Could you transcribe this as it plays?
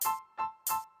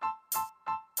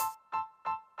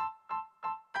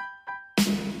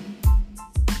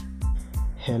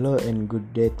Hello and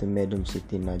good day to Madam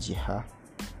Siti Najiha.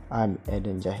 I'm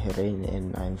Eden Jahirin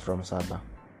and I'm from Sabah.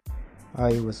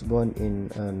 I was born in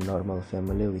a normal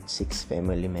family with 6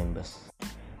 family members.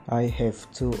 I have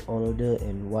 2 older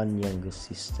and 1 younger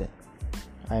sister.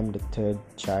 I'm the third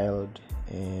child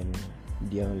and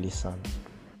the only son.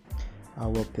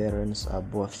 Our parents are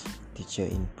both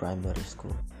teachers in primary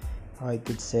school. I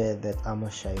could say that I'm a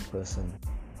shy person.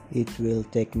 It will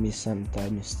take me some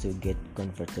time to get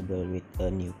comfortable with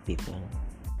new people.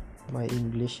 My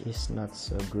English is not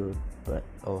so good, but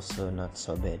also not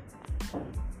so bad.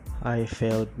 I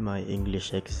failed my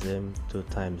English exam 2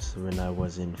 times when I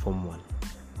was in Form 1.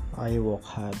 I work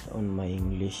hard on my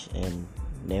English and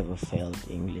never failed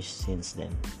English since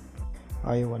then.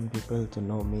 I want people to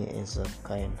know me as a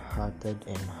kind-hearted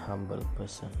and humble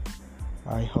person.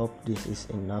 I hope this is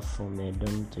enough for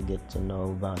Madam to get to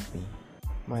know about me.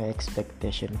 My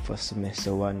expectation for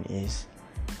semester 1 is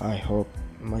I hope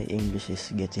my English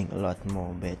is getting a lot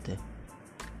more better.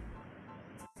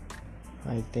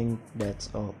 I think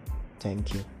that's all.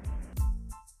 Thank you.